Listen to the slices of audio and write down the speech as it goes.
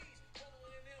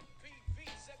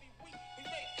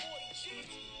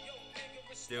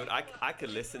dude. I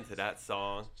could listen to that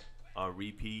song on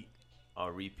repeat,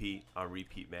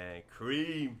 man.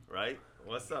 Cream, right?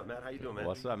 What's up, man? How you doing, man?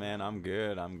 What's up, man? I'm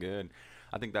good. I'm good.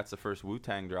 I think that's the first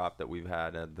Wu-Tang drop that we've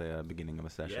had at the beginning of a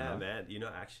session. Yeah, huh? man.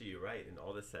 Actually, you're right. In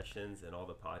all the sessions and all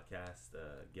the podcast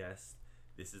guests,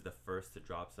 this is the first to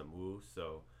drop some Wu.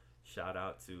 So, shout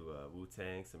out to Wu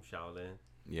Tang, some Shaolin.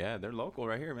 Yeah, they're local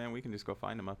right here, man. We can just go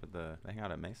find them up at they hang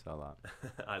out at Mesa a lot.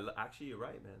 Actually, you're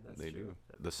right, man. That's They true. do.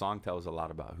 The song tells a lot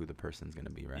about who the person's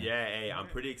gonna be, right? Yeah, hey, I'm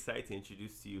pretty excited to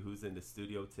introduce to you who's in the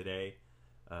studio today.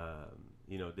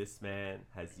 This man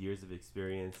has years of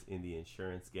experience in the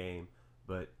insurance game,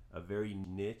 but a very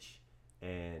niche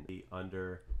and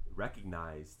under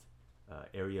recognized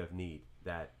area of need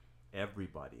that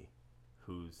everybody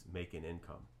who's making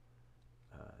income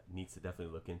needs to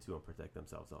definitely look into and protect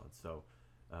themselves on. So,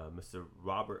 Mr.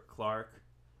 Robert Clark,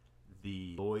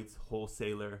 the Lloyd's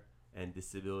wholesaler and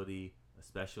disability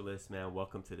specialist, man,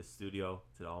 welcome to the studio,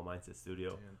 to the All Mindset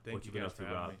studio. Thank What you been guys up to, for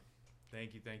having Rob? me.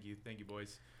 Thank you,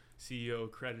 boys. CEO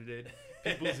accredited,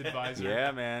 people's advisor.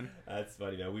 Yeah, man. That's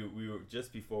funny, man. We were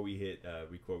just before we hit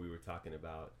record, we were talking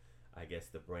about, I guess,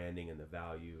 the branding and the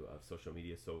value of social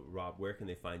media. So, Rob, where can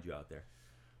they find you out there?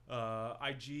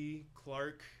 IG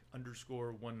Clark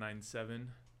 _197.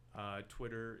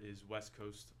 Twitter is West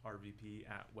Coast RVP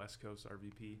at West Coast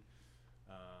RVP.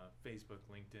 Facebook,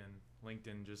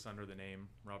 LinkedIn just under the name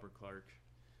Robert Clark.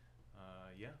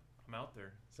 Yeah, I'm out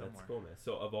there somewhere. That's cool, man.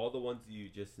 So, of all the ones you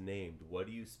just named, what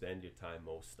do you spend your time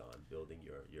most on building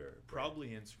your brand? Probably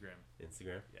Instagram.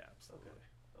 Instagram? Yeah, absolutely.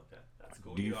 Okay, that's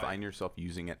cool. Do you find yourself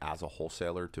using it as a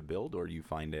wholesaler to build, or do you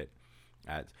find it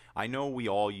as? I know we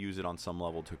all use it on some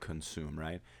level to consume,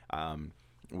 right?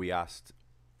 We asked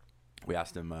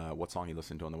him what song he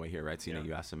listened to on the way here, right? Cena, Yeah.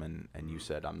 you asked him, and you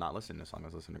said, I'm not listening to this song. I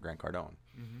was listening to Grant Cardone.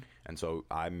 Mm-hmm. And so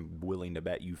I'm willing to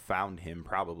bet you found him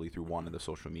probably through one of the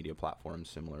social media platforms,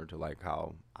 similar to like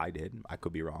how I did. I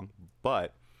could be wrong.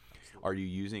 But are you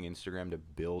using Instagram to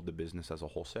build the business as a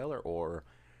wholesaler, or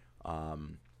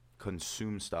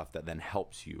consume stuff that then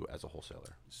helps you as a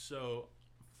wholesaler? So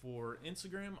for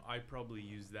Instagram, I probably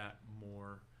use that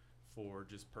more for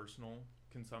just personal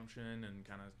consumption and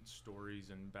kind of stories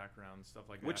and background stuff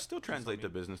like that. Which still Just translate to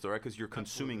something- business, though, right? Because you're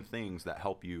consuming Absolutely. things that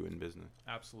help you in business.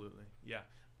 Absolutely. Yeah.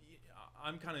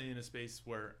 I'm kind of in a space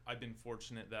where I've been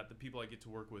fortunate that the people I get to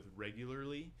work with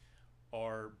regularly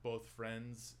are both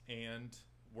friends and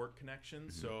work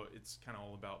connections. Mhm. So it's kind of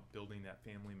all about building that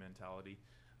family mentality.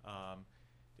 I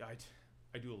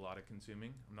do a lot of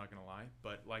consuming, I'm not going to lie.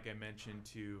 But like I mentioned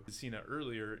to Cena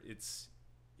earlier, it's,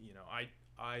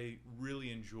 I really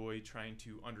enjoy trying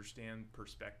to understand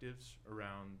perspectives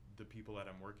around the people that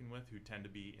I'm working with, who tend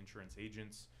to be insurance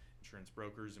agents, insurance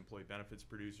brokers, employee benefits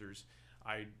producers.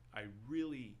 I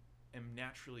really am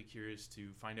naturally curious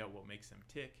to find out what makes them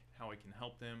tick, how I can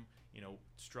help them,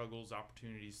 struggles,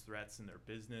 opportunities, threats in their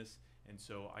business. And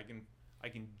so I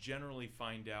can generally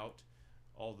find out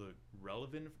all the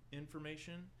relevant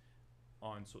information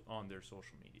on their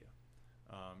social media.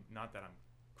 Not that I'm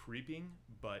creeping,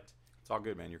 but It's all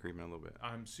good, man. You're creeping a little bit.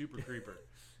 I'm super creeper.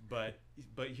 but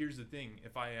here's the thing.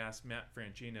 If I ask Matt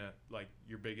Franchina, like,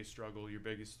 your biggest struggle, your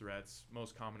biggest threats,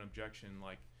 most common objection,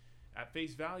 like, at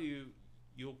face value,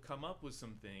 you'll come up with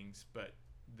some things, but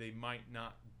they might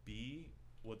not be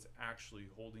what's actually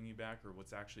holding you back or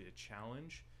what's actually a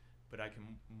challenge. But I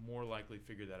can more likely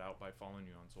figure that out by following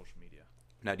you on social media.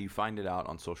 Now, do you find it out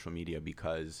on social media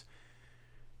because,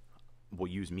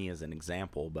 we'll use me as an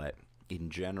example, but in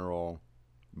general,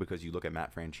 because you look at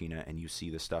Matt Franchina and you see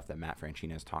the stuff that Matt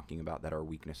Franchina is talking about that are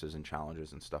weaknesses and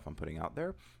challenges and stuff I'm putting out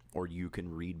there, or you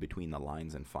can read between the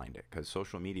lines and find it? Because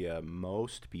social media,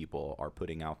 most people are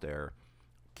putting out there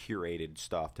curated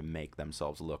stuff to make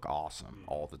themselves look awesome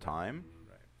all the time.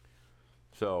 Right.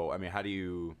 So, I mean, how do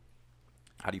you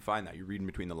find that? You're reading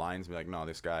between the lines and be like, no,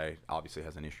 this guy obviously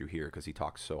has an issue here because he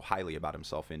talks so highly about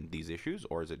himself in these issues,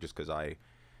 or is it just because I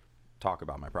talk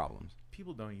about my problems?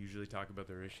 People don't usually talk about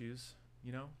their issues,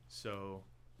 so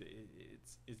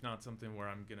it's not something where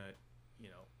I'm gonna,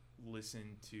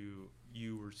 listen to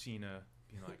you or Cena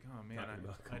being like, oh man, Talking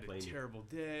about I had a complaining. terrible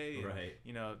day, and, Right.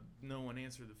 no one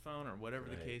answered the phone or whatever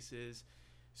the Right. case is.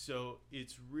 So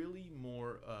it's really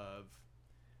more of,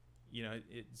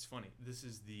 it's funny. This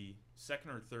is the second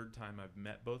or third time I've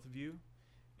met both of you,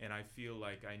 and I feel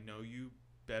like I know you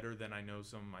better than I know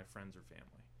some of my friends or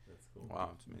family. That's cool.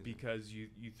 Wow, it's amazing. Because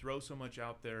you throw so much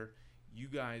out there. You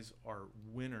guys are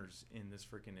winners in this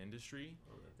freaking industry.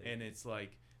 And it's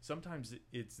like, sometimes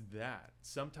it's that.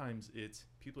 Sometimes it's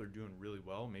people are doing really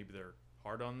well. Maybe they're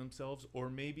hard on themselves, or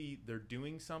maybe they're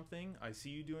doing something. I see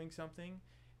you doing something,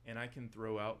 and I can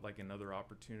throw out like another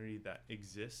opportunity that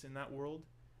exists in that world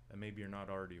that maybe you're not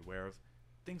already aware of.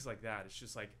 Things like that. It's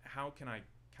just like, how can I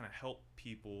kind of help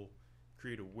people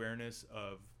create awareness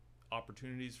of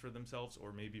opportunities for themselves,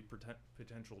 or maybe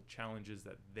potential challenges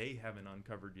that they haven't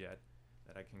uncovered yet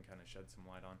that I can kind of shed some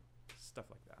light on. Stuff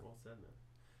like that. Well said, man.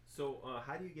 So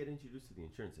how do you get introduced to the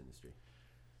insurance industry?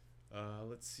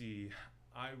 Let's see.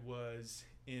 I was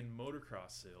in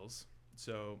motocross sales,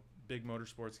 so big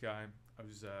motorsports guy. I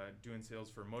was doing sales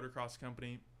for a motocross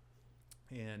company,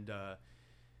 and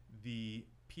the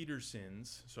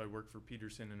Petersons. So I worked for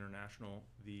Peterson International.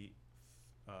 The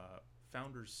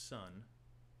founder's son,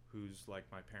 who's like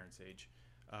my parents' age,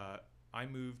 I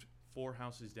moved 4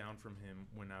 houses down from him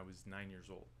when I was 9 years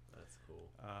old. That's cool.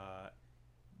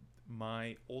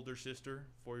 My older sister,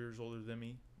 4 years older than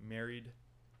me, married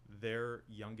their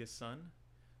youngest son.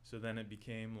 So then it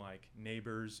became like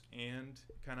neighbors and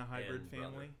kind of hybrid And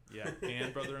family. Yeah,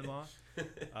 and brother-in-law.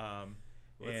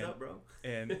 What's up, bro?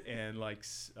 and like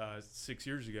 6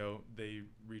 years ago, they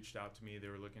reached out to me. They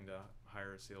were looking to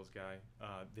hire a sales guy.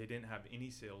 They didn't have any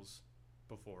sales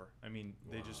before. I mean,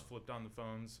 they just flipped on the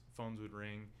phones. Phones would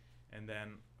ring, and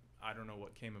then I don't know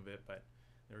what came of it, but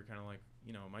they were kind of like,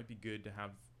 it might be good to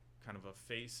have kind of a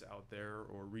face out there,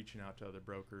 or reaching out to other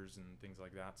brokers and things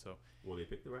like that. So, well, they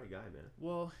picked the right guy, man.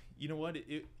 Well, you know what?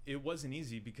 It wasn't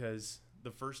easy, because the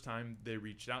first time they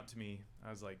reached out to me, I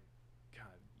was like,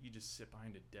 God, you just sit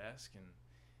behind a desk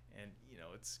and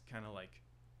it's kind of like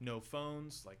no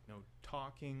phones, like no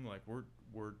talking, like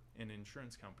we're an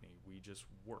insurance company. We just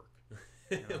work.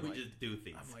 We just do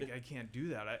things. I'm like, I can't do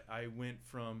that. I went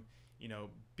from,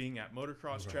 being at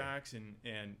motocross tracks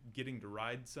and getting to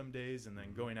ride some days, and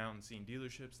then going out and seeing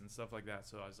dealerships and stuff like that.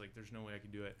 So I was like, there's no way I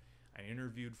could do it. I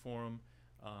interviewed for them.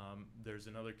 There's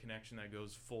another connection that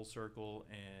goes full circle,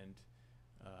 and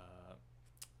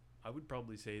I would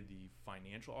probably say the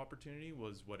financial opportunity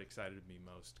was what excited me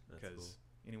most, because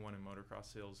anyone in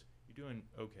motocross sales, you're doing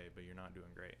okay, but you're not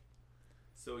doing great.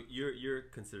 So you're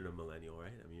considered a millennial,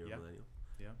 right? I mean, you're a millennial.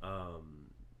 Yeah.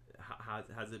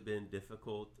 Has it been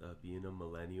difficult being a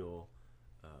millennial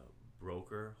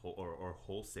broker or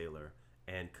wholesaler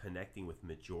and connecting with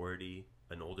majority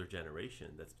an older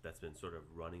generation that's been sort of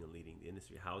running and leading the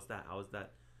industry? How's that?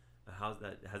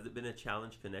 Has it been a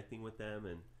challenge connecting with them?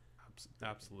 And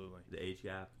absolutely, the age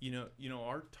gap.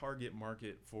 Our target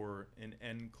market for an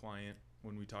end client,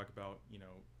 when we talk about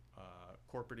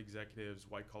corporate executives,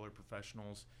 white collar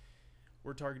professionals,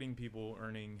 we're targeting people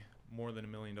earning more than $1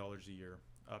 million a year,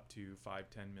 up to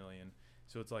 5-10 million.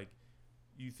 So it's like,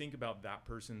 you think about that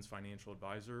person's financial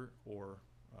advisor or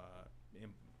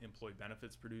employee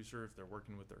benefits producer if they're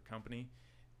working with their company,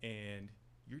 and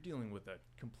you're dealing with a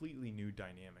completely new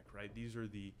dynamic, right? These are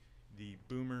the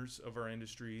boomers of our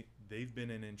industry. They've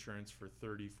been in insurance for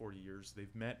 30, 40 years.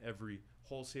 They've met every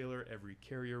wholesaler, every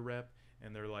carrier rep,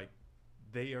 and they're like,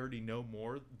 they already know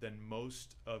more than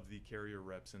most of the carrier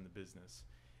reps in the business.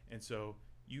 And so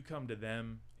you come to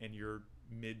them and you're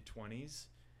mid-20s,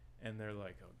 and they're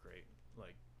like, oh, great.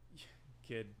 Like,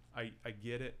 kid, I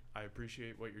get it. I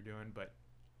appreciate what you're doing, but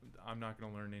I'm not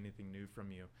going to learn anything new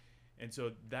from you. And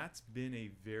so that's been a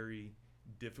very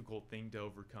difficult thing to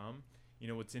overcome.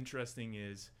 What's interesting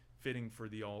is, fitting for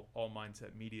the all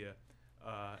mindset media,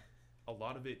 a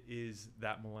lot of it is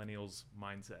that millennials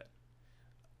mindset.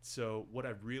 So what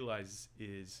I've realized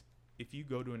is, if you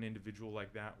go to an individual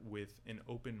like that with an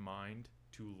open mind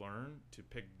to learn, to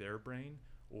pick their brain,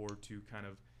 or to kind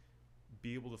of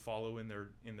be able to follow in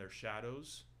their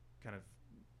shadows, kind of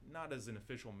not as an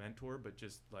official mentor, but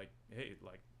just like, hey,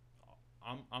 like,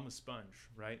 I'm a sponge,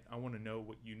 right? I want to know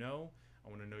what you know. I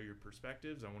want to know your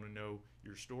perspectives. I want to know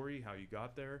your story, how you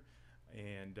got there,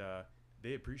 and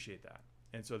they appreciate that.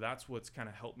 And so that's what's kind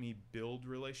of helped me build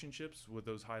relationships with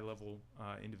those high-level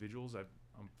individuals.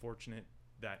 I'm fortunate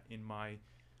that in my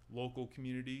local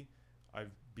community,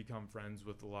 I've become friends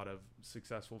with a lot of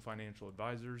successful financial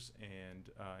advisors and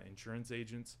insurance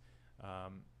agents,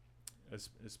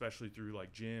 especially through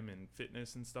like gym and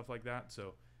fitness and stuff like that.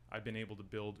 So I've been able to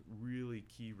build really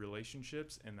key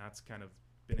relationships, and that's kind of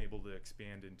been able to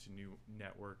expand into new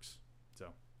networks. So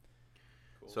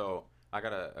Cool. So I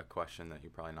got a question that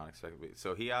you're probably not expecting.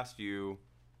 So he asked you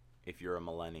if you're a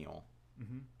millennial,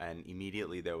 and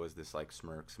immediately there was this like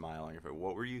smirk, smile on your face.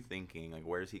 What were you thinking? Like,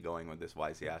 where's he going with this?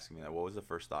 Why is he asking me that? What was the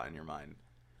first thought in your mind?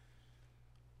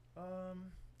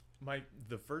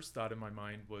 The first thought in my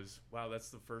mind was, wow, that's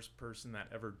the first person that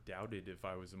ever doubted if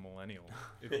I was a millennial,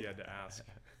 if you had to ask.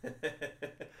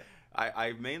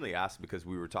 I mainly asked because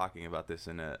we were talking about this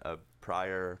in a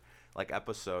prior like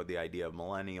episode, the idea of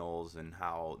millennials and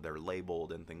how they're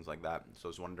labeled and things like that. So I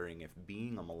was wondering if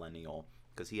being a millennial,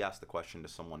 because he asked the question to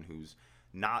someone who's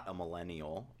not a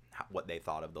millennial, what they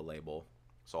thought of the label.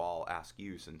 So I'll ask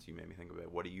you, since you made me think of it,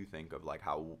 what do you think of like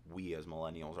how we as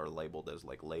millennials are labeled as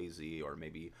like lazy, or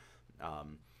maybe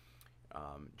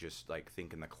just like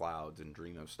think in the clouds and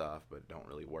dream of stuff but don't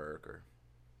really work? Or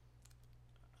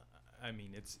I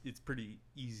mean, it's pretty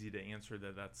easy to answer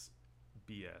that that's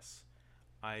BS.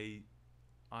 I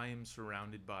am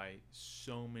surrounded by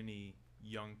so many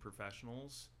young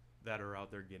professionals that are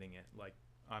out there getting it. Like,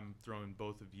 I'm throwing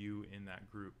both of you in that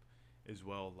group as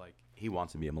well. Like, he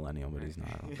wants to be a millennial, but he's not.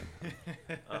 I don't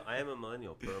think. I am a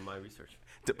millennial per my research.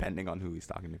 Depending on who he's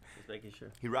talking to. Just making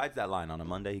sure. He rides that line. On a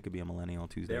Monday, he could be a millennial.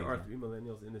 Tuesday, There are 3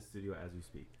 millennials in the studio as we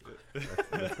speak.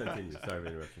 Let's continue. Sorry for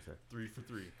interruption, sir. 3 for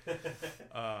 3.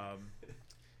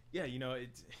 Yeah, you know,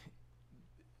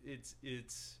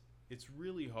 it's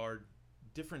really hard.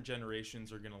 Different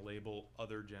generations are going to label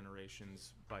other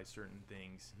generations by certain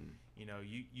things. Mm-hmm. You know,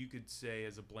 you could say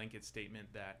as a blanket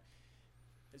statement that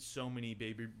so many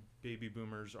baby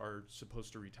boomers are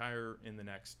supposed to retire in the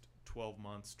next 12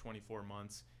 months, 24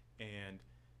 months, and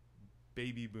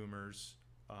baby boomers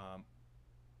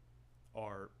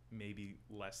are maybe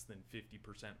less than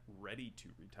 50% ready to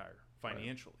retire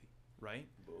financially, right?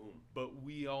 Boom. But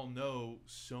we all know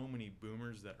so many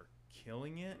boomers that are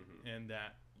killing it, and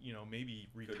that, you know, maybe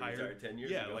retired 10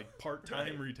 years yeah, ago. like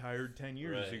part-time Right. retired 10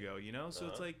 years Right. ago, you know? So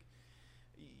it's Uh-huh. like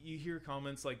you hear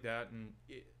comments like that, and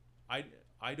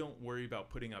I don't worry about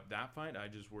putting up that fight. I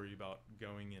just worry about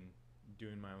going and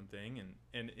doing my own thing,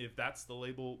 and if that's the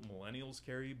label millennials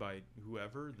carry by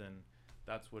whoever, then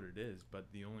that's what it is.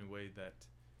 But the only way that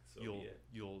So be it.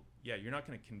 you're not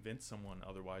going to convince someone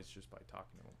otherwise just by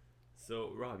talking to them.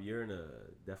 So Rob, you're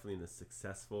definitely in a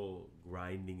successful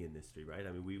grinding industry, right?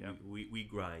 I mean, Yep. we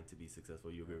grind to be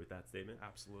successful. You agree with that statement?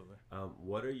 Absolutely.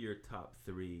 What are your top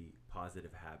 3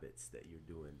 positive habits that you're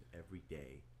doing every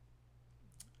day?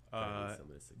 Driving some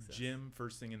of the success? Gym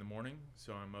first thing in the morning.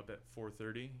 So I'm up at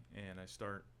 4:30 and I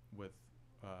start with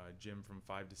gym from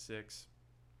 5 to 6.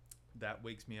 That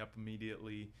wakes me up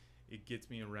immediately. It gets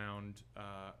me around.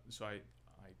 So I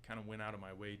kind of went out of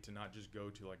my way to not just go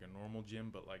to like a normal gym,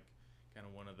 but like kind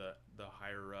of one of the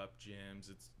higher up gyms.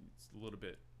 It's a little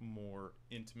bit more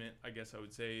intimate, I guess I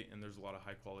would say, and there's a lot of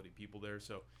high quality people there.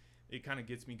 So it kind of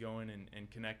gets me going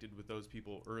and connected with those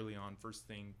people early on, first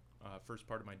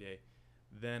part of my day.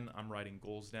 Then I'm writing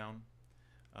goals down,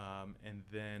 and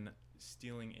then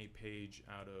stealing a page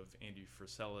out of Andy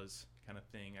Frisella's kind of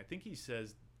thing. I think he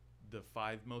says the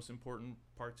 5 most important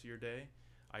parts of your day.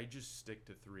 I just stick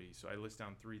to 3. So I list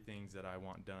down 3 things that I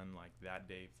want done like that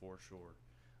day for sure.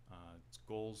 It's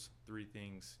goals, 3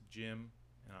 things, gym,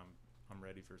 and I'm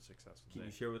ready for a successful Can day.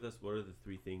 you share with us what are the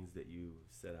 3 things that you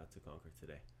set out to conquer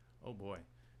today? Oh boy.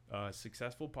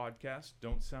 Successful podcast,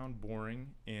 don't sound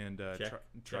boring, and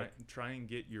try and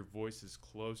get your voice as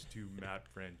close to Matt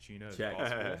Franchina as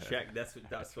possible. Check.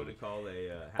 That's what we call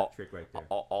a hat trick right there.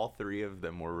 All 3 of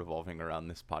them were revolving around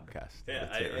this podcast. Yeah,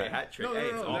 That's it, right? hat trick. No, Hey,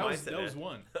 it's all that mindset, was man.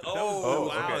 one. Oh, was-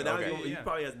 wow! okay, Now okay. he Yeah.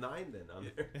 probably has 9 then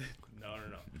on there. No,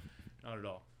 not at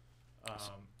all. I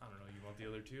don't know. You want the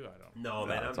other 2? I don't. No,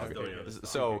 man, I'm it's all just good. throwing it.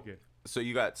 So- Okay, good. So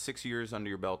you got 6 years under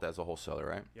your belt as a wholesaler,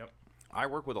 right? Yep. I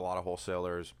work with a lot of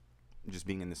wholesalers, just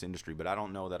being in this industry, but I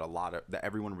don't know that that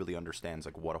everyone really understands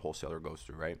like what a wholesaler goes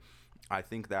through, right? I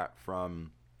think that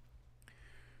from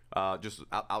just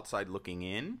outside looking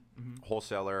in,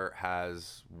 wholesaler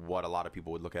has what a lot of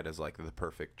people would look at as like the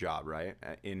perfect job, right?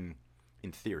 In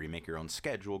theory, make your own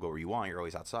schedule, go where you want, you're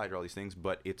always outside, you're all these things,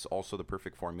 but it's also the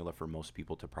perfect formula for most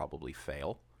people to probably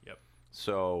fail. Yep.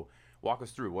 So walk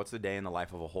us through, what's the day in the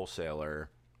life of a wholesaler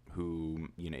who,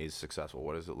 is successful?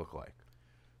 What does it look like?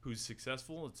 Who's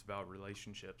successful? It's about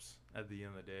relationships at the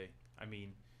end of the day. I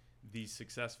mean, these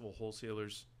successful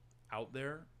wholesalers out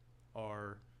there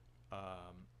are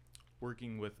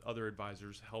working with other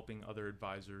advisors, helping other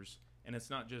advisors, and it's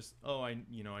not just, I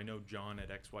know John at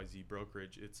XYZ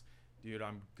Brokerage. It's, dude,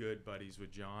 I'm good buddies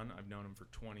with John. I've known him for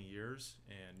 20 years,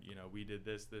 and we did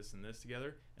this, and this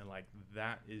together, and like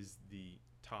that is the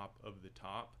top of the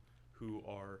top, who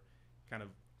are kind of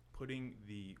putting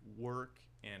the work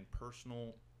and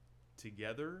personal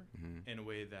together in a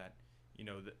way that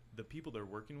the people they're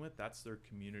working with, that's their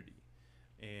community.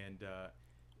 And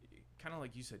kind of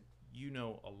like you said,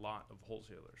 a lot of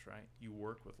wholesalers, right? You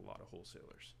work with a lot of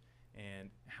wholesalers,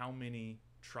 and how many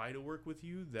try to work with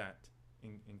you that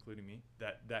including me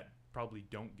that probably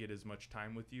don't get as much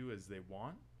time with you as they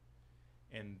want.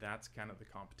 and that's kind of the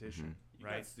competition, You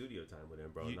right? got studio time with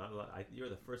him, bro. You- Not a lot. You're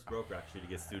the first broker actually to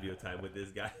get studio time with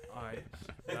this guy.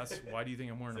 That's why do you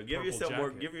think I'm wearing So a give purple yourself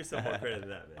jacket? give yourself more credit than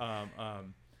that,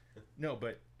 man. No,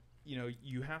 but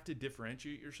you have to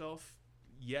differentiate yourself.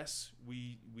 Yes,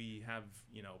 we have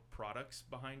products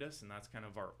behind us, and that's kind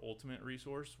of our ultimate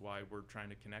resource. Why we're trying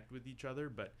to connect with each other,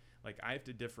 but like I have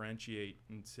to differentiate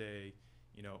and say,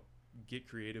 get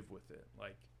creative with it.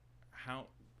 Like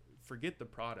forget the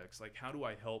products. Like how do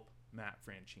I help Matt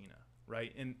Franchina,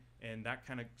 right? And that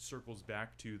kind of circles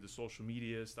back to the social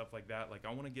media stuff like that. Like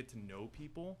I want to get to know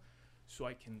people, so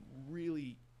I can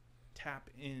really tap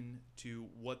into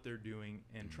what they're doing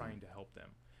and trying to help them,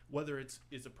 whether it's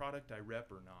a product I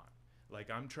rep or not.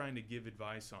 Like I'm trying to give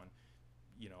advice on,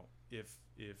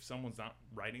 if someone's not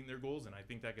writing their goals and I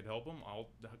think that could help them,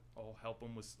 I'll help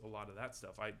them with a lot of that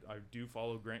stuff. I do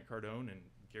follow Grant Cardone and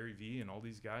Gary Vee and all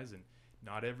these guys, and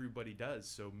not everybody does.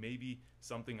 So maybe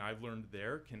something I've learned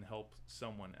there can help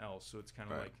someone else. So it's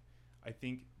kind of like, I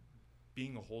think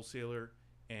being a wholesaler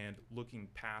and looking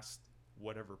past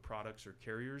whatever products or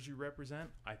carriers you represent,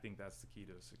 I think that's the key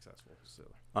to a successful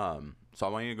wholesaler. So I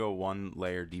want you to go one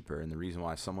layer deeper, and the reason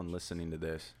why someone listening to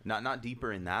this, not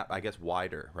deeper in that, I guess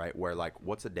wider, right? Where like,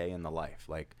 what's a day in the life?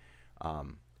 Like,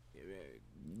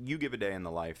 you give a day in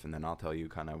the life, and then I'll tell you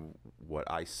kind of what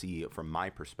I see from my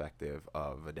perspective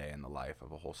of a day in the life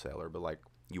of a wholesaler. But like,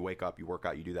 you wake up, you work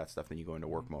out, you do that stuff, then you go into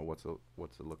work mode. What's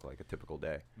it look like a typical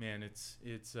day? Man, it's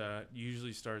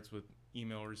usually starts with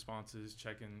email responses,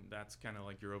 checking. That's kind of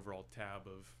like your overall tab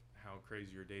of how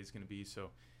crazy your day is going to be. So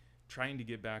trying to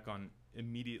get back on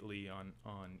immediately on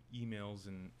emails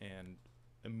and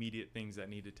immediate things that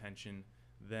need attention.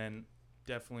 Then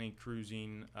definitely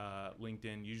cruising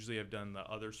LinkedIn. Usually I've done the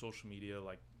other social media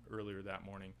like earlier that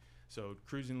morning. So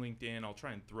cruising LinkedIn, I'll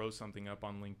try and throw something up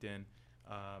on LinkedIn.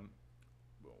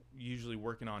 Usually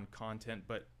working on content,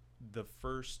 but the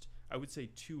first, I would say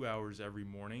 2 hours every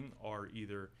morning are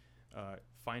either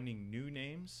finding new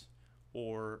names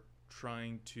or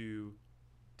trying to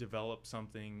develop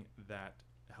something that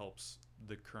helps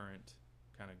the current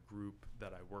kind of group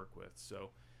that I work with.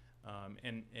 So,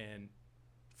 and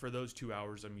for those 2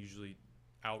 hours, I'm usually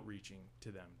outreaching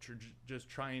to them, just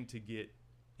trying to get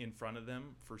in front of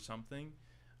them for something,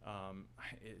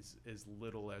 as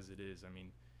little as it is. I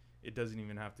mean, it doesn't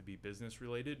even have to be business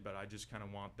related, but I just kind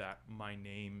of want my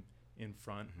name in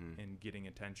front and getting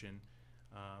attention.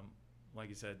 Like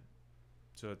I said,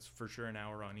 so it's for sure an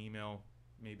hour on email,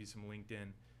 maybe some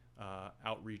LinkedIn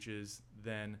outreaches.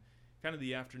 Then kind of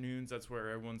the afternoons, that's where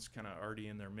everyone's kind of already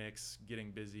in their mix,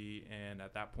 getting busy. And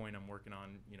at that point, I'm working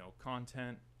on,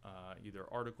 content, either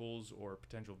articles or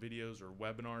potential videos or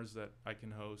webinars that I can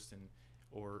host,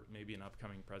 or maybe an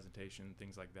upcoming presentation,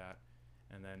 things like that.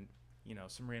 And then,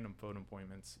 some random phone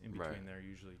appointments in between there,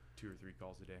 usually 2 or 3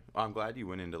 calls a day. I'm glad you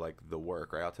went into like the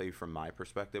work, right? I'll tell you from my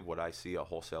perspective, what I see a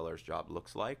wholesaler's job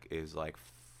looks like is like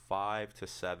 5 to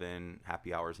 7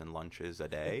 happy hours and lunches a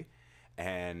day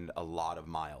and a lot of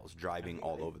miles driving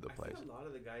all over the place. I think a lot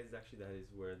of the guys actually, that is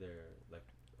where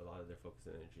a lot of their focus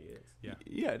and energy is.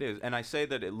 Yeah, it is. And I say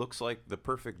that it looks like the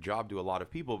perfect job to a lot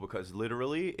of people because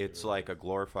literally it's like a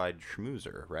glorified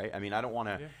schmoozer, right? I mean, I don't want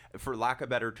to, for lack of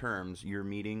better terms, you're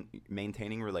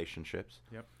maintaining relationships.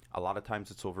 Yep. A lot of times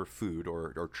it's over food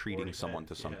or treating someone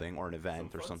to something or an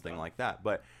event or something like that.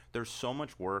 But there's so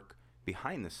much work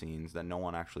behind the scenes that no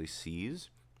one actually sees.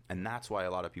 And that's why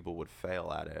a lot of people would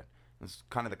fail at it. It's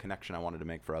kind of the connection I wanted to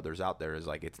make for others out there is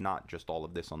like, it's not just all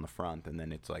of this on the front and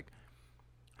then it's like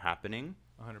happening.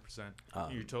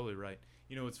 100%. You're totally right.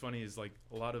 What's funny is like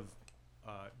a lot of,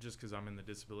 just because I'm in the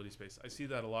disability space, I see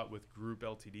that a lot with group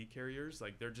LTD carriers.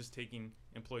 Like they're just taking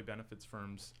employee benefits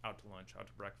firms out to lunch, out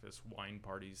to breakfast, wine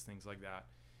parties, things like that.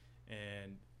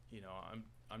 And,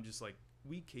 I'm just like,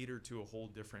 we cater to a whole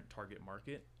different target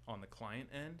market on the client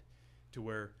end to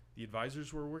where the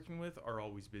advisors we're working with are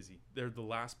always busy. They're the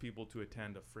last people to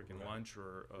attend a freaking lunch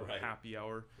or a happy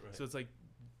hour. Right. So it's like,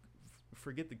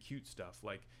 forget the cute stuff.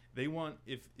 Like they want,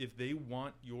 if they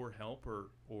want your help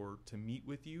or to meet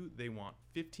with you, they want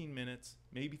 15 minutes,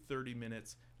 maybe 30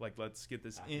 minutes. Like, let's get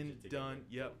this done.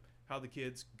 Yep. How the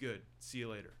kids? Good. See you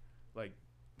later. Like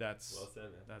that's, well said,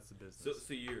 man. That's the business.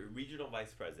 So you're regional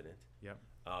vice president. Yep.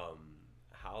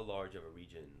 How large of a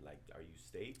region? Like, are you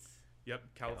states? Yep.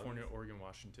 California, Oregon,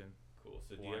 Washington. Cool.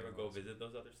 So do you ever go visit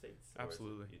those other states?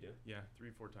 Absolutely. You do? Yeah.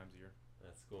 3-4 times a year.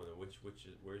 That's cool. And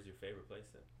where's your favorite place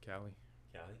then? Cali.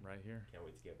 Cali? Right here. Can't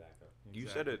wait to get back up. Exactly. You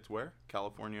said it's where?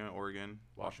 California, Oregon,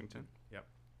 Washington? Yep.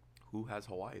 Who has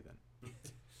Hawaii then?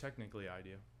 Technically I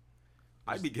do.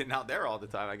 I'd be getting out there all the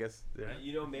time, I guess. Yeah.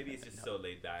 You know, maybe it's just so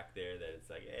laid back there that it's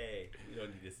like, hey, we don't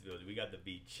need disability. We got the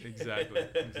beach. Exactly.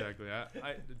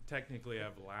 I technically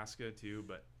have Alaska too,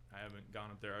 but I haven't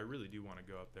gone up there. I really do want to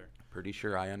go up there. Pretty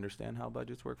sure I understand how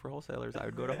budgets work for wholesalers. I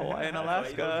would go to Hawaii and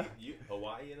Alaska.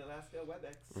 Hawaii and Alaska,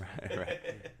 WebEx. Right.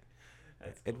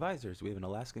 That's cool. Advisors, we have an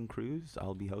Alaskan cruise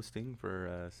I'll be hosting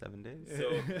for 7 days.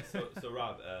 So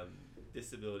Rob,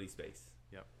 disability space.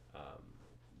 Yep.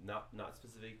 Not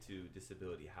specific to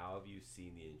disability. How have you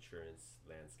seen the insurance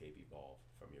landscape evolve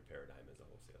from your paradigm as a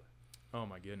wholesaler? Oh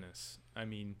my goodness. I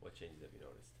mean, What changes have you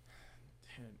noticed?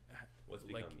 What's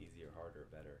like, become easier, harder,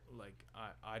 better? like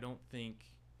I don't think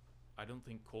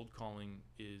cold calling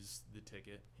is the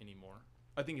ticket anymore.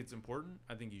 I think it's important.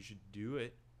 I think you should do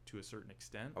it to a certain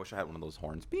extent. I wish I had one of those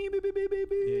horns. Beep, beep, beep, beep, beep,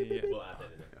 beep, Yeah. We'll add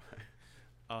that in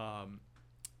there.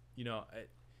 You know,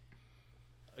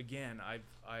 again,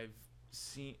 I've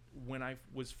seen when I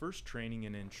was first training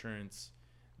in insurance,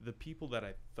 the people that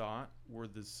I thought were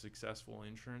the successful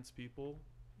insurance people,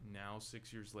 now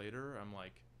 6 years later, I'm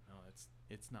like, no,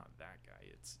 it's not that guy.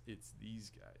 It's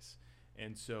these guys.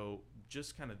 And so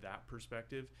just kind of that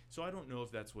perspective. So I don't know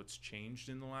if that's what's changed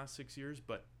in the last 6 years,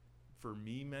 but for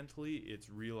me mentally, it's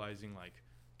realizing like,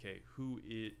 okay,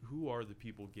 who are the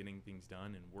people getting things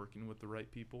done and working with the right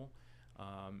people?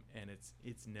 And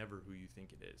it's never who you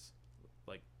think it is.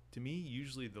 Like, to me,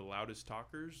 usually the loudest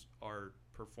talkers are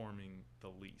performing the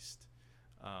least.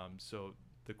 So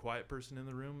the quiet person in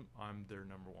the room, I'm their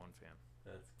number one fan.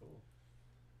 That's cool.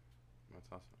 That's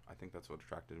awesome. I think that's what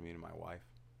attracted me to my wife.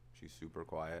 She's super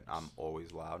quiet. I'm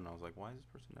always loud, and I was like, why is this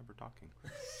person never talking?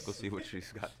 Let's go see what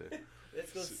she's got to.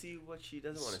 Let's go see what she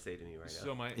doesn't want to say to me right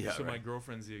now. So my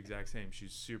girlfriend's the exact same.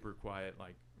 She's super quiet,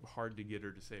 like hard to get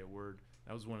her to say a word.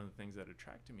 That was one of the things that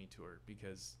attracted me to her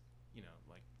because, you know,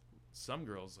 like some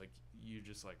girls, like you're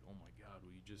just like, oh my God,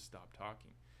 will you just stop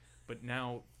talking? But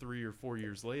now 3 or 4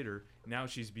 years later, now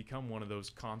she's become one of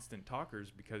those constant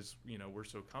talkers because, you know, we're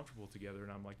so comfortable together.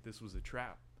 And I'm like, this was a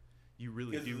trap. You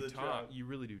really do talk. You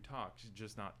really do talk.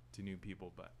 Just not to new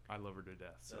people, but I love her to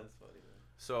death. So That's funny, man.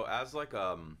 So as like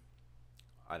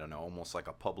I don't know, almost like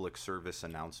a public service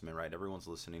announcement, right? Everyone's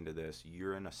listening to this.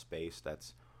 You're in a space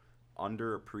that's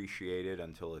underappreciated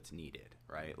until it's needed,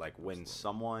 right? Like when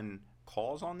someone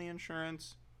calls on the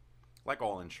insurance, like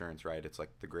all insurance, right? It's like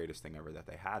the greatest thing ever that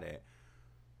they had it.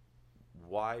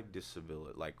 Why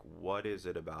disability? Like, what is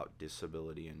it about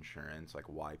disability insurance? Like,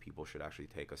 why people should actually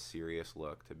take a serious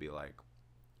look to be like,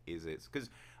 is it? Because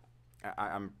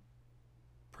I'm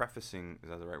prefacing, is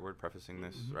that the right word? Prefacing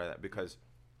this, right? Because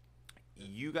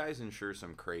you guys insure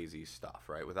some crazy stuff,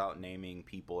 right? Without naming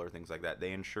people or things like that.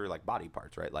 They insure like body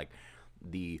parts, right? Like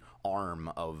the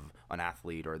arm of an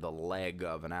athlete or the leg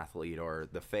of an athlete or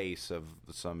the face of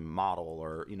some model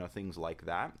or, you know, things like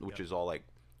that, which is all like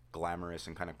glamorous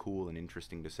and kind of cool and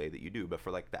interesting to say that you do. But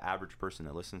for like the average person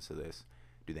that listens to this,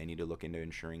 do they need to look into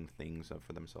insuring things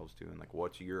for themselves too? And like,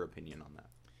 what's your opinion on that?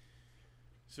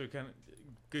 So kind of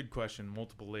good question,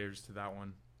 multiple layers to that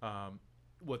one.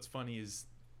 What's funny is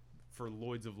for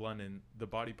Lloyd's of London, the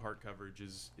body part coverage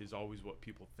is always what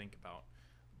people think about.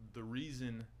 The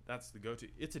reason that's the go-to,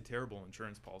 it's a terrible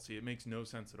insurance policy. It makes no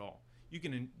sense at all.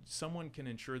 Someone can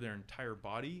insure their entire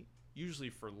body, usually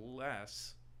for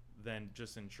less than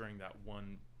just insuring that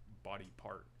one body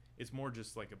part. It's more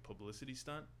just like a publicity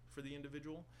stunt for the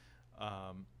individual.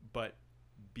 But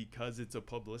because it's a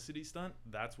publicity stunt,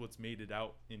 that's what's made it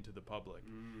out into the public.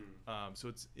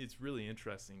 So it's really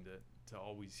interesting to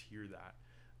always hear that.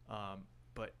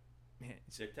 But man,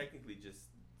 They're technically just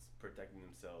protecting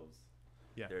themselves.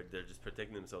 Yeah. They're just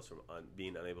protecting themselves from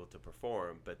being unable to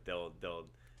perform, but they'll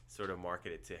sort of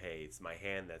market it to, hey, it's my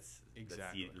hand that's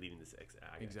leading this.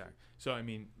 Exactly. So I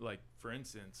mean, like for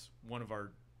instance, one of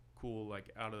our cool like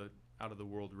out of the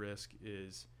world risk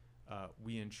is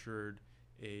we insured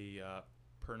a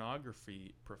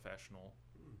pornography professional.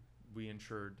 We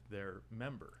insured their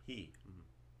member. He.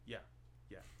 Yeah,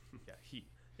 he.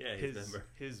 Yeah,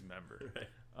 his member.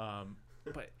 Right.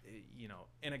 But you know,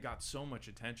 and it got so much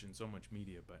attention, so much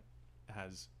media, but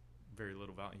has very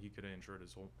little value. He could have insured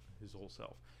his whole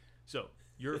self. So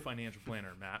you're a financial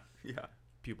planner, Matt. Yeah.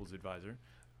 People's advisor.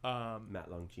 Matt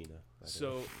Longino.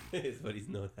 So is what he's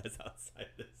known as outside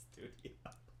the studio.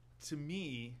 To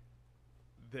me,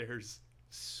 there's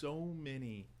so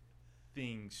many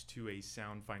things to a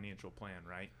sound financial plan,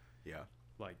 right? Yeah.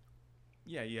 Like,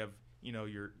 yeah, you have, you know,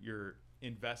 your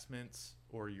investments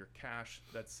or your cash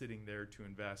that's sitting there to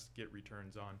invest, get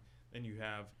returns on. Then you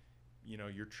have, you know,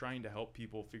 you're trying to help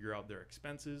people figure out their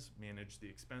expenses, manage the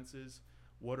expenses.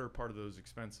 What are part of those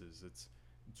expenses? It's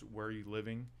where are you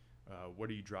living? what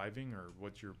are you driving, or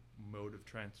what's your mode of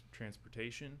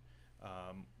transportation?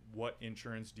 What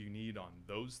insurance do you need on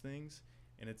those things?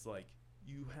 And it's like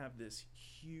you have this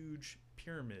huge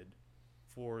pyramid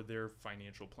for their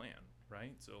financial plan,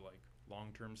 right? So like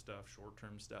long-term stuff,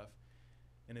 short-term stuff.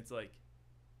 And it's like,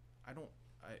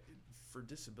 for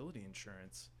disability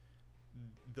insurance,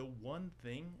 the one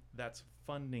thing that's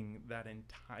funding that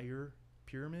entire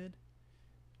pyramid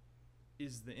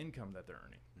is the income that they're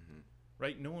earning,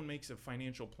 right? No one makes a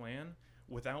financial plan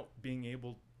without being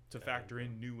able to factor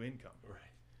in new income. Right.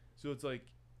 So it's like,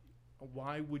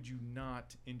 why would you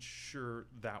not insure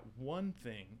that one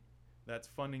thing that's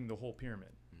funding the whole pyramid?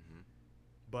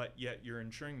 But yet you're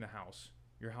insuring the house.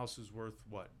 Your house is worth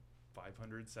what,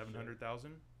 500,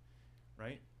 700,000,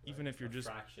 right? Even if you're just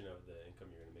fraction of the income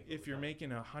you're going to make. If you're making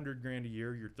 $100,000 a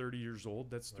year, you're 30 years old.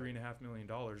 That's $3.5 million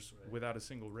without a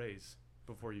single raise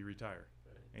before you retire,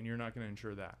 and you're not going to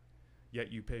insure that.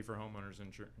 Yet you pay for homeowners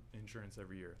insurance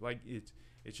every year. Like it's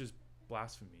just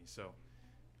blasphemy. So,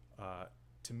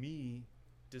 to me,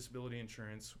 disability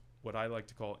insurance, what I like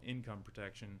to call income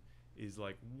protection, is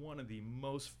like one of the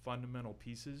most fundamental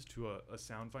pieces to a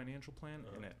sound financial plan,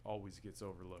 and it always gets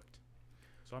overlooked.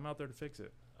 So I'm out there to fix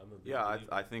it.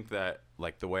 I think that,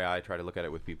 like, the way I try to look at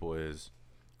it with people is,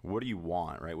 what do you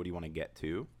want, right? What do you want to get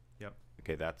to? Yep.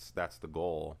 Okay, that's the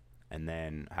goal. And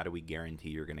then how do we guarantee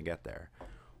you're going to get there?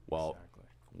 Well, Exactly.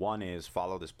 One is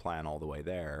follow this plan all the way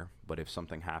there. But if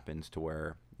something happens to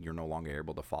where you're no longer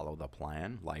able to follow the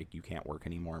plan, like you can't work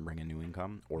anymore and bring in new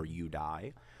income, or you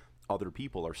die, other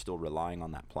people are still relying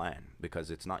on that plan,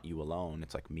 because it's not you alone.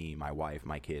 It's like me, my wife,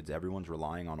 my kids. Everyone's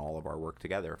relying on all of our work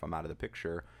together. If I'm out of the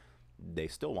picture, they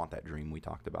still want that dream we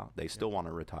talked about. They still want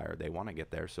to retire. They want to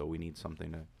get there. So we need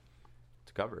something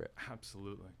to cover it.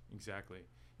 Absolutely. Exactly.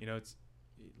 You know, it's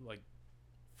like,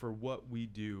 for what we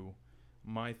do,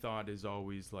 my thought is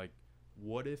always like,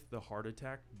 what if the heart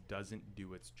attack doesn't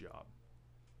do its job?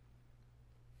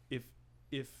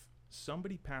 If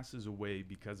somebody passes away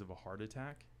because of a heart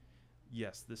attack,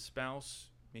 yes, the spouse,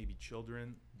 maybe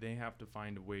children, they have to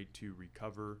find a way to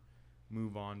recover,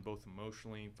 move on, both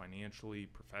emotionally, financially,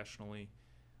 professionally.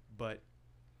 But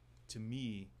to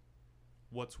me,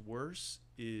 what's worse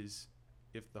is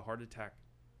if the heart attack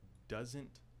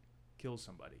doesn't kill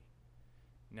somebody.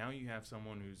 Now you have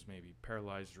someone who's maybe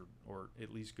paralyzed or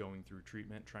at least going through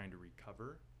treatment, trying to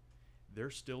recover.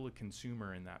 They're still a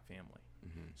consumer in that family.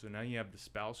 So now you have the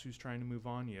spouse who's trying to move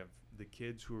on. You have the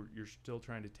kids you're still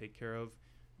trying to take care of.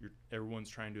 Everyone's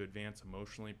trying to advance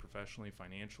emotionally, professionally,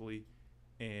 financially.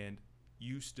 And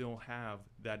you still have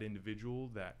that individual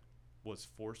that was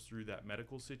forced through that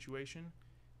medical situation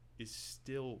is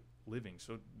still living.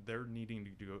 So they're needing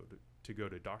to go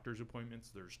to doctor's appointments.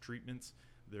 There's treatments.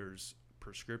 There's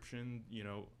prescription,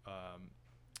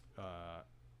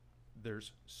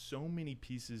 there's so many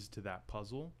pieces to that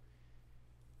puzzle.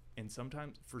 And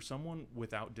sometimes for someone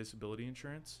without disability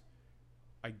insurance,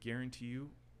 I guarantee you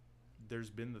there's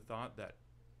been the thought that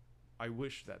I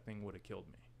wish that thing would have killed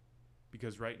me,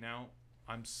 because right now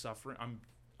I'm suffering.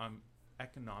 I'm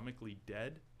economically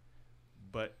dead,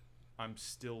 but I'm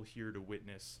still here to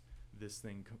witness this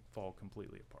thing fall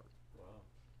completely apart. Wow.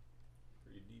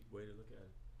 Pretty deep way to look at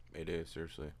it. It is,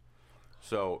 seriously.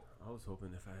 So I was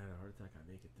hoping if I had a heart attack, I'd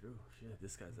make it through. Shit,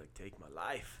 this guy's like, take my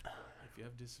life. If you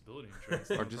have disability insurance,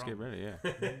 or just get ready,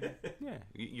 yeah.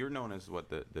 You're known as what,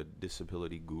 the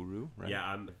disability guru, right?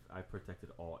 Yeah, I protected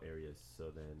all areas, so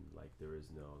then like there is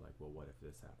no like, well, what if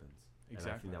this happens?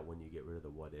 Exactly. And I think that when you get rid of the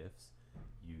what ifs,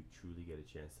 you truly get a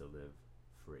chance to live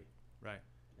free. Right.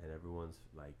 And everyone's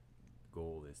like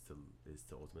goal is to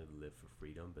ultimately live for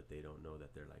freedom, but they don't know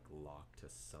that they're like locked to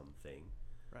something.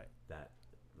 Right. That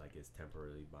like is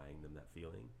temporarily buying them that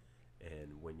feeling.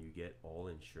 And when you get all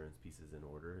insurance pieces in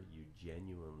order, you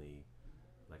genuinely,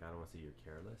 like, I don't want to say you're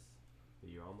careless,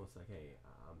 but you're almost like, hey,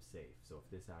 I'm safe. So if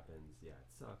this happens, yeah, it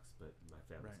sucks, but my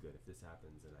family's good. If this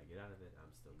happens and I get out of it,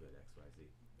 I'm still good, X, Y, Z.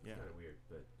 It's kind of weird,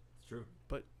 but it's true.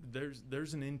 But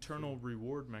there's an internal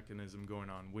reward mechanism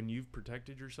going on. When you've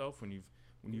protected yourself, when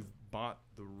you've bought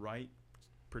the right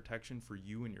protection for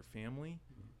you and your family,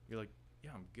 you're like, yeah,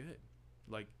 I'm good.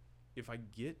 Like, if I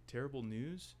get terrible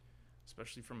news,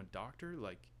 especially from a doctor,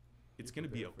 like, it's going to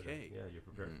be okay. Yeah, you're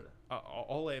prepared for that.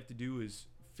 All I have to do is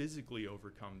physically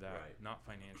overcome that, not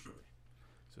financially.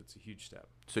 So it's a huge step.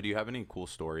 So do you have any cool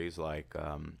stories, like,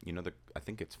 I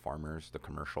think it's Farmers, the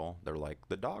commercial. They're like,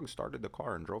 the dog started the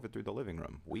car and drove it through the living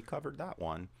room. We covered that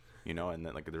one, and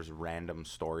then like there's random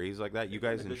stories like that. You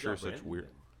guys insure such weird.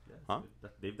 Huh?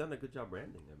 They've done a good job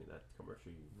branding. I mean, that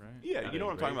commercial. Right. Yeah, got you know it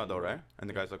what I'm talking great, about though, you know? right? And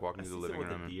the guy's like walking I through see the some living with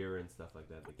room. the deer and stuff like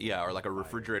that. They Yeah, or like a fire.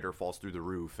 refrigerator falls through the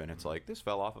roof and it's like, this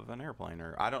fell off of an airplane,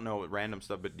 or I don't know, random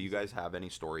stuff. But do you guys have any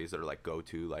stories that are like go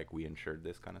to, like we insured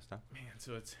this kind of stuff? Man,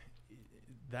 so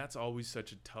that's always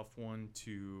such a tough one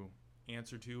to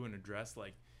answer to and address,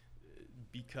 like,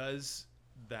 because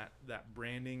that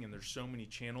branding, and there's so many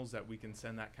channels that we can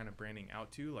send that kind of branding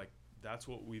out to. Like, that's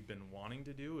what we've been wanting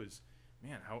to do is,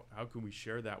 man, how can we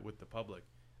share that with the public?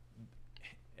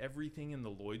 Everything in the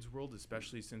Lloyd's world,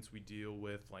 especially since we deal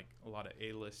with like a lot of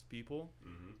A-list people,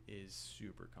 is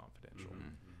super confidential.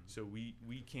 So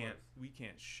we can't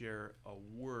share a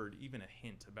word, even a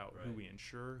hint about who we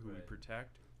insure, who we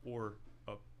protect, or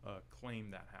a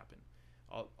claim that happened.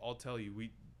 I'll tell you,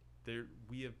 we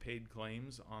have paid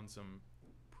claims on some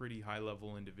pretty high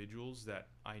level individuals that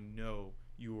I know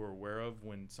you were aware of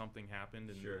when something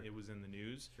happened and it was in the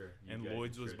news. And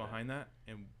Lloyd's was behind that,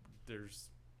 and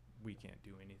we can't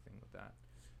do anything with that.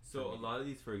 So a lot of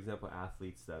these, for example,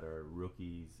 athletes that are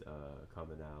rookies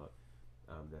coming out,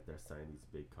 that they're signing these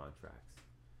big contracts.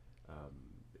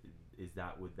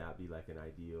 Would that be like an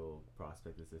ideal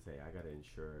prospect is to say, I got to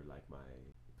insure like my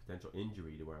potential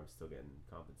injury to where I'm still getting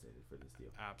compensated for this deal?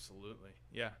 Absolutely.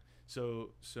 Yeah.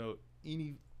 So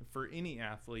for any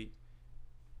athlete,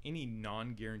 any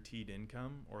non-guaranteed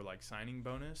income or like signing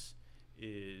bonus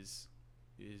is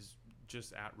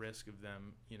just at risk of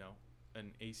them,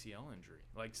 an ACL injury,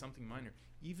 like something minor.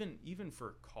 Even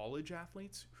for college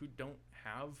athletes who don't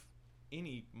have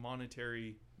any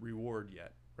monetary reward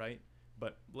yet, right?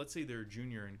 But let's say they're a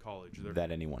junior in college.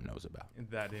 That anyone knows about.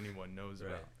 That anyone knows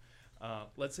about.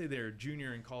 Let's say they're a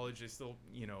junior in college. They still,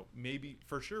 maybe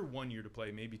for sure 1 year to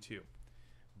play, maybe 2.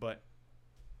 But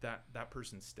that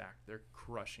person's stacked. They're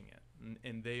crushing it.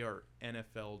 And they are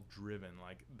NFL driven.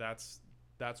 Like that's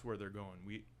where they're going.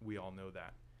 We all know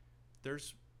that.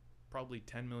 There's probably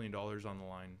 $10 million on the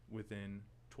line within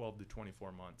 12 to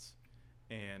 24 months.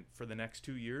 And for the next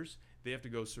 2 years, they have to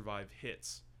go survive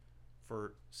hits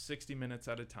for 60 minutes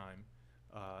at a time,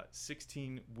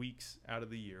 16 weeks out of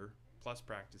the year, plus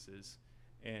practices.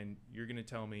 And you're going to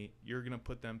tell me you're going to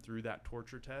put them through that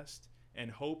torture test and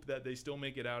hope that they still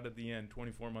make it out at the end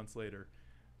 24 months later,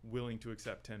 willing to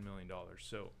accept $10 million.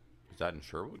 So is that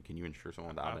insurable? Can you insure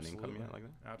someone without an income yet like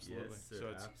that? Absolutely. Yes, sir, So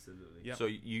it's, absolutely. Yep. So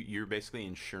you're basically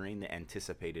insuring the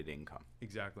anticipated income.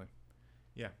 Exactly.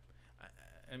 Yeah.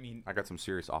 I mean, I got some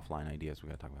serious offline ideas we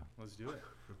got to talk about. let's do it.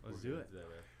 Let's do it.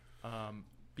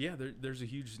 Yeah, there's a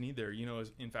huge need there.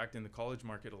 In fact, in the college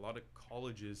market, a lot of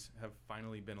colleges have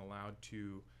finally been allowed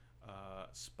to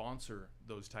sponsor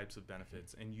those types of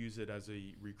benefits and use it as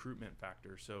a recruitment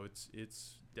factor. So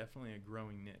it's definitely a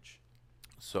growing niche.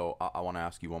 So I want to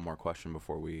ask you one more question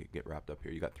before we get wrapped up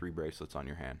here. You got 3 bracelets on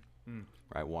your hand,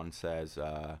 right? One says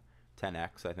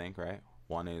 10X, I think, right?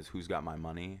 One is who's got my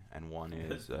money, and one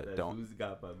is who's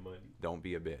got my money. Don't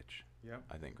be a bitch. Yeah,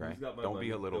 I think, right? Who's got my Don't money?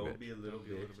 be a little Don't bitch. be a little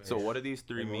bitch. So what do these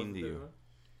 3 And what mean was to the you? other one?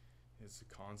 it's a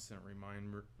constant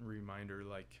reminder.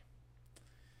 Like,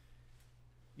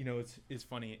 it's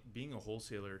funny being a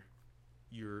wholesaler.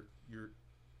 You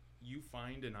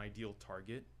find an ideal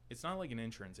target. It's not like an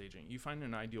insurance agent. You find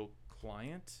an ideal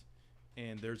client,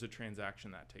 and there's a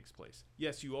transaction that takes place.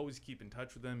 Yes, you always keep in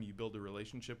touch with them. You build a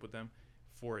relationship with them.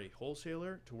 For a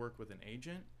wholesaler to work with an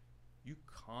agent, you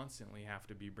constantly have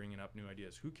to be bringing up new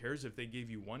ideas. Who cares if they gave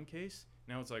you one case?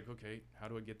 Now it's like, okay, how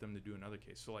do I get them to do another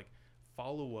case? So like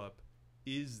follow-up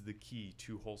is the key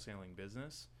to wholesaling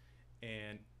business.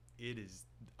 And it is,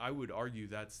 I would argue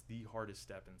that's the hardest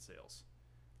step in sales.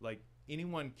 Like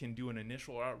anyone can do an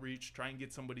initial outreach, try and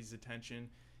get somebody's attention.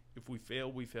 If we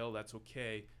fail, we fail, that's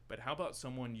okay. But how about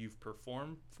someone you've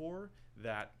performed for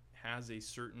that has a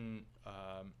certain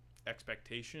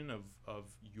expectation of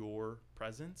your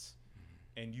presence,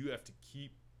 and you have to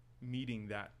keep meeting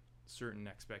that certain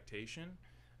expectation.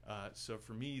 So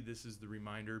for me, this is the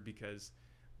reminder, because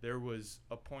there was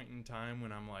a point in time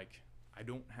when I'm like, I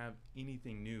don't have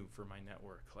anything new for my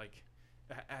network. Like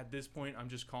at this point, I'm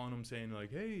just calling them saying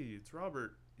like, hey, it's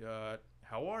Robert.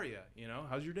 How are you?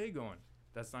 How's your day going?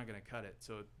 That's not going to cut it.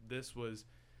 So this was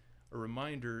a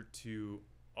reminder to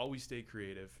always stay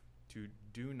creative, to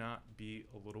do not be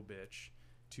a little bitch,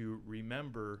 to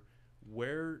remember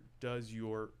where do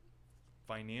your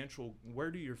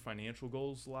financial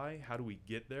goals lie? How do we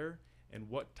get there? And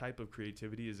what type of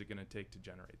creativity is it going to take to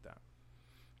generate that?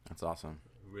 That's awesome.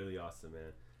 Really awesome,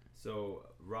 man. So,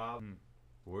 Rob,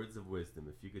 words of wisdom.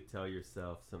 If you could tell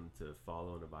yourself something to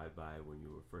follow and abide by when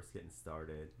you were first getting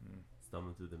started,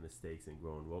 stumbling through the mistakes and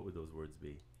growing, what would those words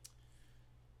be?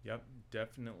 Yep,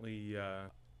 definitely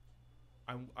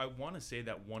I want to say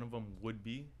that one of them would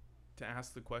be to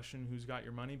ask the question, who's got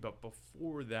your money? But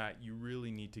before that, you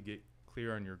really need to get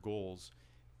clear on your goals.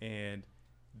 And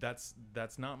that's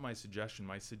not my suggestion.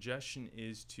 My suggestion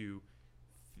is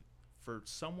for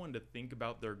someone to think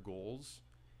about their goals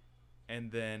and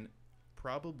then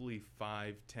probably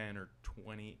 5, 10, or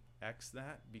 20x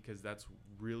that, because that's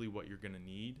really what you're going to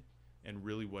need and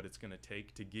really what it's going to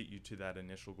take to get you to that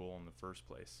initial goal in the first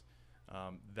place.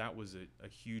 That was a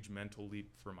huge mental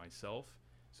leap for myself.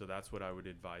 So that's what I would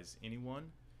advise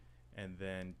anyone. And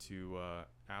then to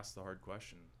ask the hard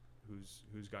question,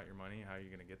 who's got your money? How are you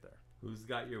going to get there? Who's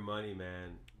got your money,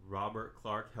 man? Robert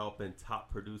Clark helping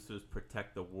top producers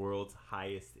protect the world's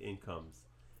highest incomes.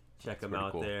 Check him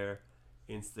out there.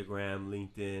 Instagram,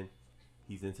 LinkedIn.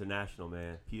 He's international,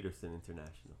 man. Peterson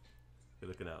International. You're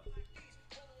looking out.